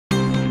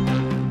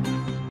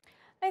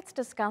Let's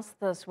discuss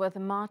this with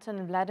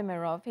Martin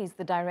Vladimirov. He's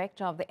the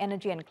director of the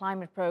Energy and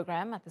Climate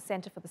Program at the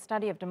Center for the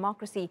Study of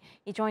Democracy.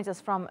 He joins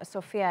us from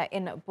Sofia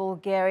in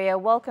Bulgaria.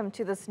 Welcome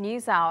to this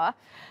news hour.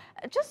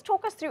 Just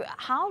talk us through,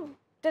 how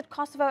did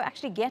Kosovo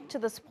actually get to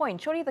this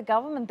point? Surely the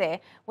government there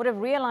would have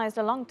realized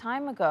a long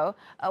time ago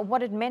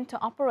what it meant to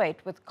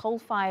operate with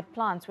coal-fired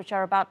plants, which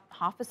are about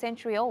half a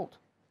century old.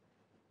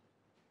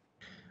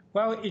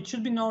 Well, it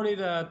should be noted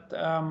that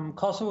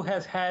Kosovo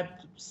has had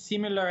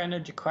similar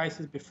energy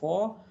crisis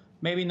before,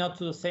 maybe not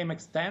to the same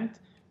extent,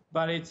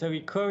 but it's a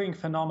recurring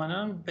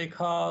phenomenon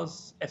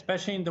because,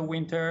 especially in the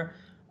winter,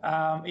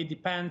 it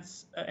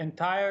depends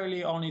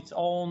entirely on its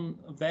own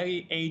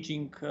very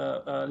aging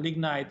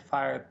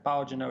lignite-fired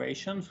power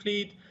generation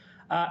fleet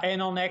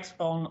and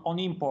on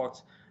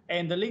imports.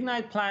 And the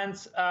lignite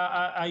plants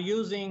are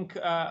using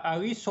a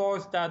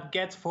resource that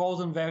gets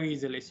frozen very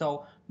easily.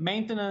 So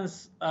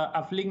maintenance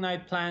of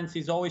lignite plants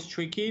is always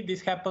tricky.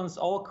 This happens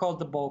all across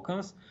the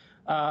Balkans.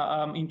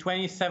 In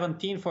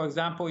 2017, for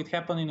example, it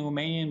happened in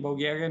Romania and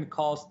Bulgaria and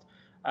caused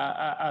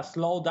a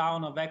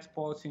slowdown of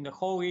exports in the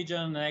whole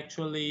region and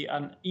actually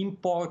an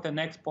import and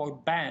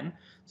export ban.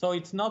 So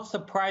it's not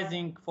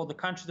surprising for the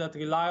countries that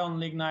rely on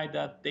lignite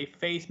that they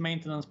face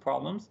maintenance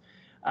problems.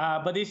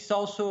 But this is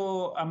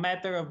also a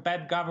matter of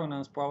bad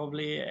governance,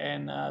 probably,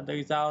 and the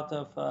result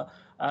of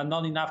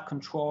not enough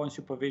control and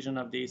supervision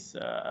of these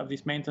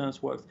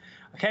maintenance works.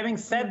 Having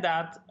said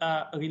that,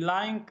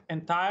 relying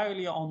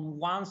entirely on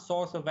one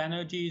source of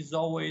energy is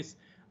always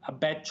a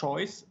bad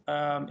choice.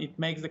 It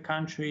makes the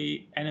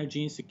country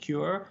energy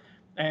insecure.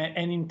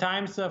 And in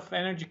times of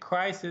energy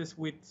crisis,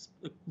 with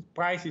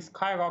prices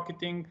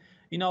skyrocketing,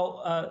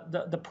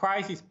 the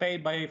price is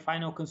paid by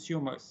final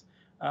consumers.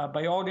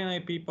 By ordinary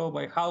people,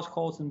 by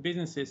households and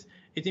businesses.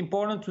 It's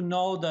important to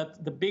know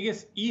that the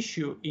biggest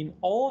issue in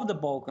all of the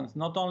Balkans,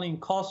 not only in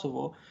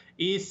Kosovo,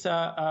 is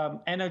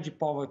energy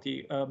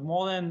poverty.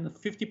 More than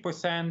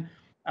 50%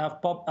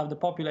 of the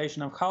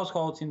population of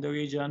households in the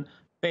region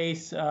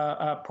face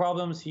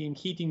problems in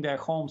heating their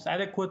homes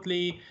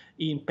adequately,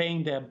 in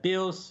paying their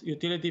bills,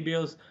 utility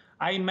bills.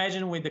 I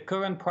imagine with the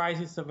current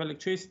prices of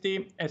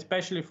electricity,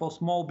 especially for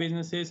small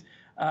businesses,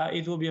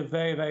 it will be a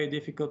very, very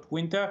difficult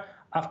winter.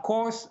 Of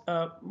course,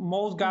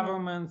 most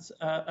governments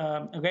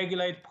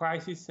regulate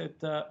prices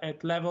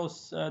at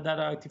levels that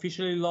are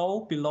artificially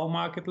low, below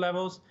market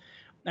levels.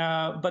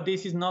 But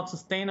this is not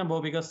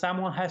sustainable because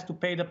someone has to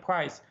pay the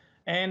price.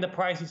 And the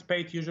price is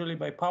paid usually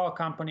by power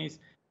companies,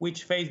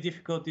 which face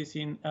difficulties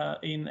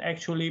in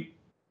actually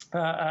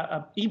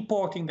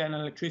importing then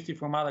electricity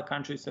from other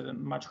countries at a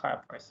much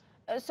higher price.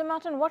 So,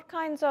 Martin, what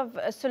kinds of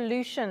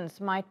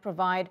solutions might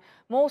provide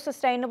more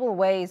sustainable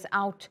ways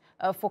out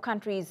for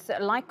countries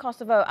like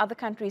Kosovo, other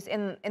countries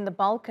in the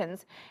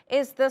Balkans?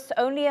 Is this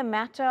only a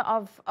matter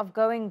of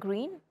going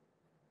green?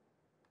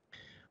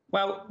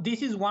 Well,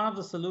 this is one of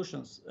the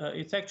solutions.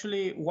 It's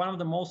actually one of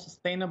the most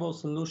sustainable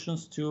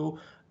solutions to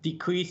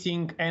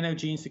decreasing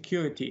energy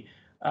insecurity.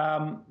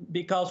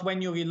 Because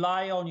when you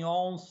rely on your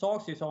own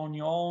sources, on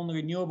your own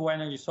renewable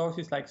energy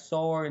sources like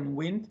solar and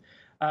wind,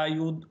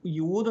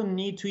 you wouldn't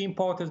need to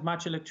import as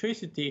much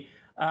electricity.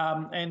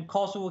 And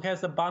Kosovo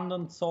has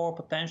abundant solar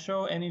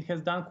potential, and it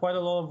has done quite a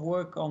lot of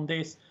work on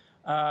this.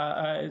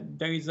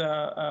 There is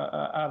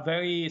a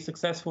very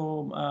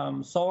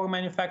successful solar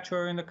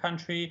manufacturer in the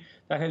country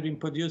that has been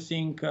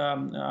producing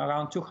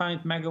around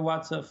 200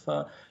 megawatts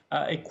of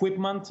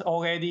equipment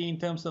already in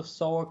terms of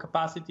solar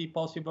capacity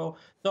possible.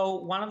 So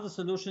one of the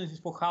solutions is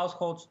for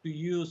households to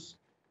use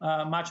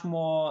much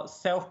more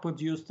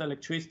self-produced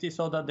electricity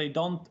so that they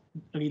don't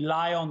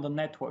rely on the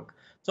network.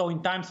 So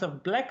in times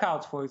of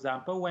blackouts, for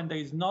example, when there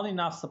is not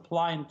enough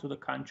supply into the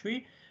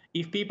country,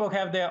 if people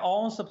have their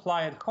own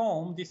supply at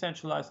home,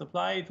 decentralized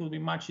supply, it will be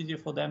much easier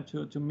for them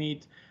to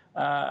meet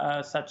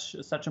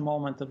such a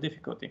moment of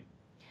difficulty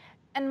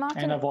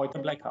and avoid the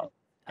blackout.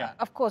 Yeah.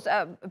 Of course,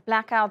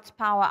 blackouts,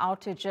 power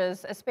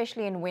outages,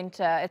 especially in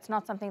winter, it's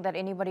not something that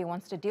anybody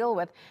wants to deal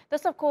with.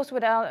 This, of course,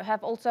 would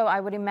have also, I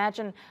would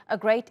imagine, a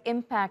great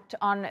impact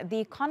on the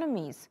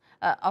economies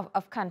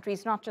of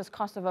countries, not just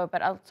Kosovo,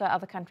 but also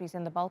other countries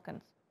in the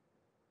Balkans.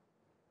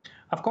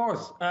 Of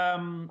course.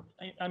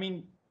 I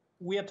mean,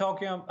 we are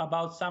talking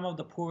about some of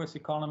the poorest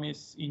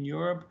economies in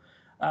Europe,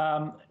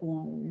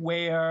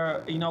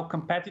 where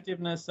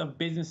competitiveness of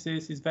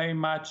businesses is very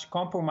much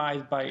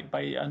compromised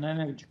by an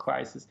energy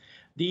crisis.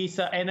 These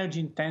are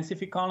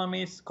energy-intensive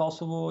economies.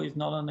 Kosovo is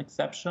not an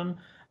exception,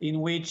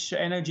 in which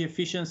energy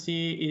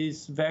efficiency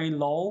is very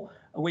low,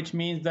 which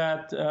means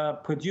that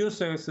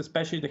producers,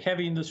 especially the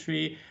heavy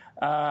industry,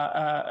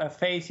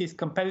 faces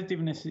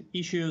competitiveness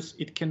issues.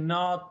 It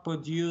cannot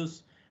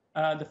produce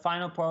the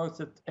final products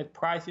at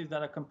prices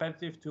that are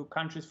competitive to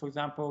countries, for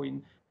example,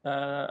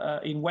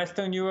 in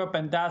Western Europe,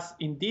 and thus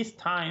in these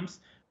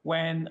times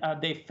when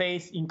they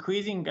face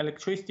increasing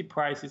electricity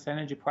prices,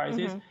 energy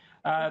prices,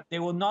 they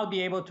will not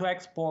be able to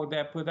export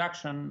their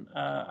production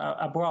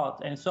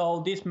abroad. And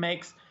so this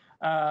makes,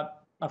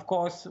 of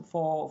course,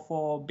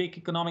 for big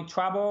economic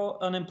trouble,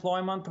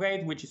 unemployment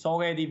rate, which is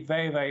already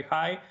very, very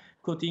high,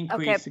 could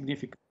increase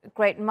significantly.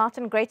 Great.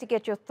 Martin, great to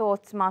get your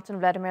thoughts. Martin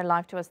Vladimir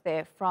live to us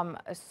there from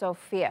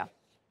Sofia.